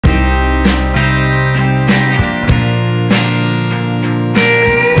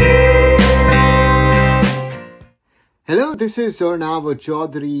this is Arunava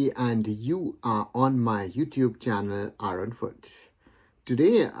Chaudhuri and you are on my YouTube channel Arunfoot.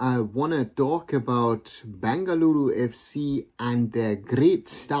 Today I want to talk about Bengaluru FC and their great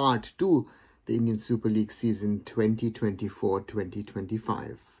start to the Indian Super League season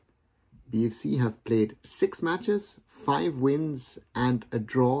 2024-2025. BFC have played 6 matches, 5 wins and a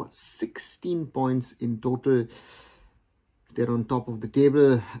draw, 16 points in total. They're on top of the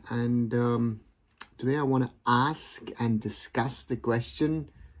table and today I want to ask and discuss the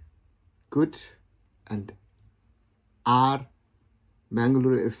question, could and are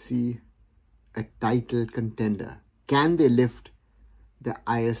Bengaluru FC a title contender? Can they lift the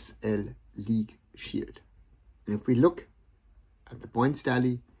ISL League Shield? And if we look at the points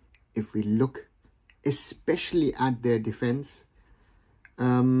tally, if we look especially at their defense,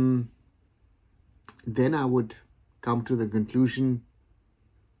 then I would come to the conclusion,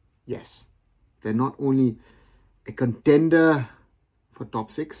 yes, they're not only a contender for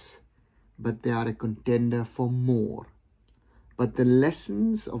top 6, but they are a contender for more. But the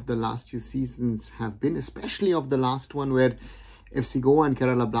lessons of the last few seasons have been, especially of the last one where FC Goa and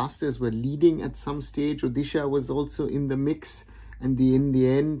Kerala Blasters were leading at some stage. Odisha was also in the mix. And in the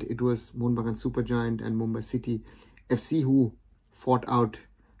end, it was Mohun Bagan Supergiant and Mumbai City FC who fought out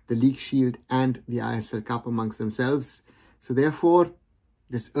the League Shield and the ISL Cup amongst themselves. So therefore,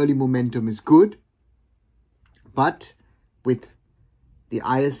 this early momentum is good. But with the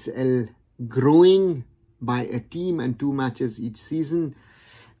ISL growing by a team and 2 matches each season,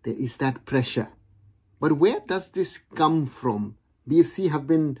 there is that pressure. But where does this come from? BFC have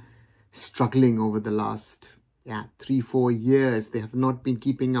been struggling over the last 3-4 years. They have not been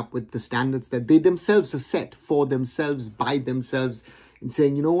keeping up with the standards that they themselves have set for themselves, by themselves, in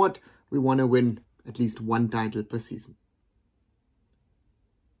saying, you know what, we want to win at least 1 title per season.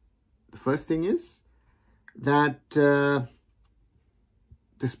 The first thing is that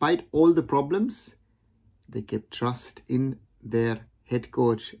despite all the problems, they kept trust in their head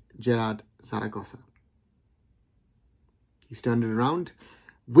coach, Gerard Zaragoza. He's turned it around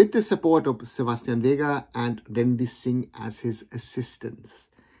with the support of Sebastian Vega and Randy Singh as his assistants.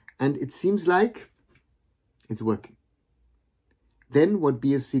 And it seems like it's working. Then what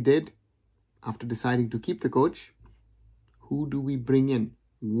BFC did, after deciding to keep the coach, who do we bring in?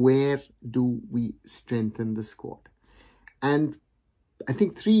 Where do we strengthen the squad? And I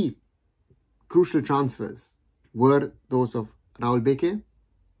think 3 crucial transfers were those of Raul Beke,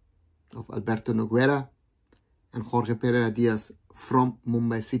 of Alberto Nogueira, and Jorge Pereira Diaz from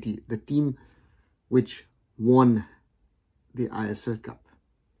Mumbai City, the team which won the ISL Cup.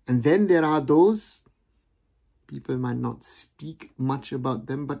 And then there are those, people might not speak much about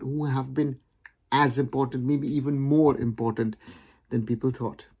them, but who have been as important, maybe even more important than people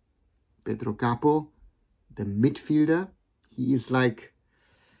thought. Pedro Capo, the midfielder, he is like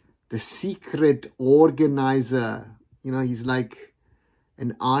the secret organizer. You know, he's like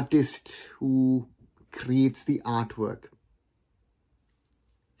an artist who creates the artwork.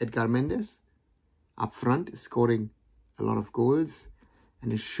 Edgar Mendes, up front, is scoring a lot of goals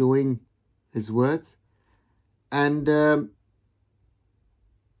and is showing his worth. And young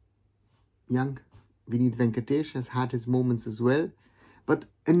Vineet Venkatesh has had his moments as well. But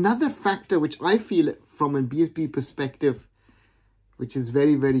another factor which I feel from a BSP perspective, which is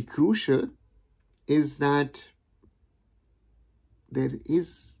very, very crucial, is that there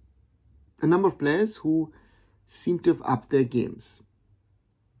is a number of players who seem to have upped their games.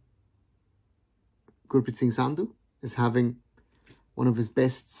 Gurpreet Singh Sandhu is having one of his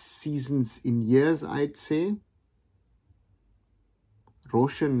best seasons in years, I'd say.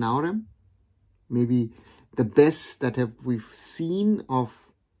 Roshan Naurem, maybe the best that we've seen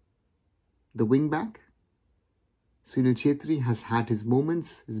of the wing-back. Sunil Chetri has had his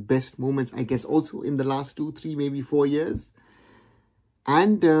moments, his best moments, I guess, also in the last 2, 3, maybe 4 years.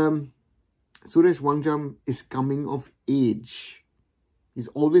 And Suresh Wangjam is coming of age. He's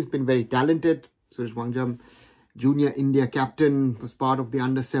always been very talented. Suresh Wangjam, junior India captain, was part of the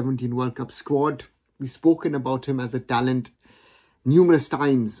Under-17 World Cup squad. We've spoken about him as a talent numerous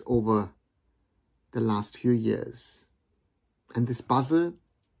times over the last few years. And this puzzle,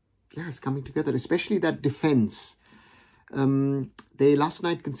 is coming together, especially that defense. They last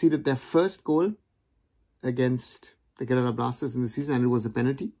night conceded their first goal against the Kerala Blasters in the season, and it was a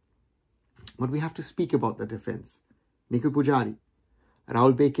penalty. But we have to speak about the defense. Nikhil Pujari,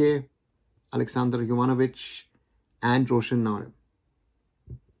 Raul Beke, Alexander Jovanovic, and Roshan Naurem.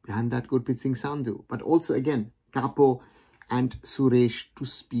 Behind that, Gurpreet Singh Sandhu. But also, again, Capo and Suresh to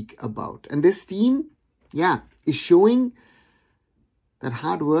speak about. And this team, is showing that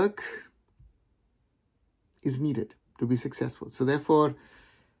hard work is needed to be successful. So therefore,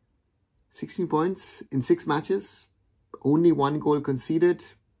 16 points in 6 matches, only 1 goal conceded.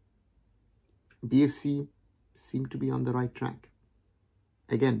 BFC seem to be on the right track.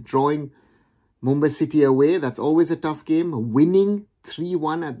 Again, drawing Mumbai City away, that's always a tough game. Winning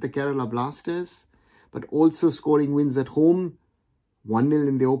 3-1 at the Kerala Blasters, but also scoring wins at home. 1-0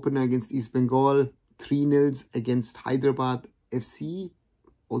 in the opener against East Bengal, 3-0 against Hyderabad FC,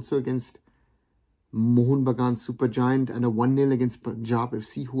 also against Mohun Bagan Supergiant, and a 1-0 against Punjab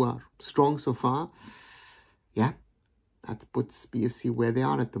FC, who are strong so far. Yeah, that puts BFC where they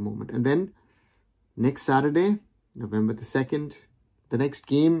are at the moment. And then next Saturday, November the 2nd, the next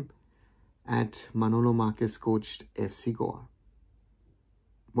game at Manolo Marquez coached FC Goa.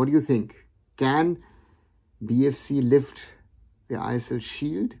 What do you think? Can BFC lift the ISL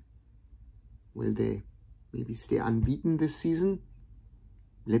Shield? Will they maybe stay unbeaten this season?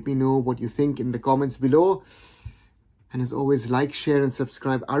 Let me know what you think in the comments below. And as always, like, share and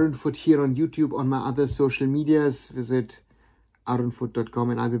subscribe. Arunfoot here on YouTube, on my other social medias. Visit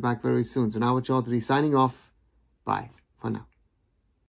arunfoot.com and I'll be back very soon. So Arunava Chaudhuri signing off. Bye for now.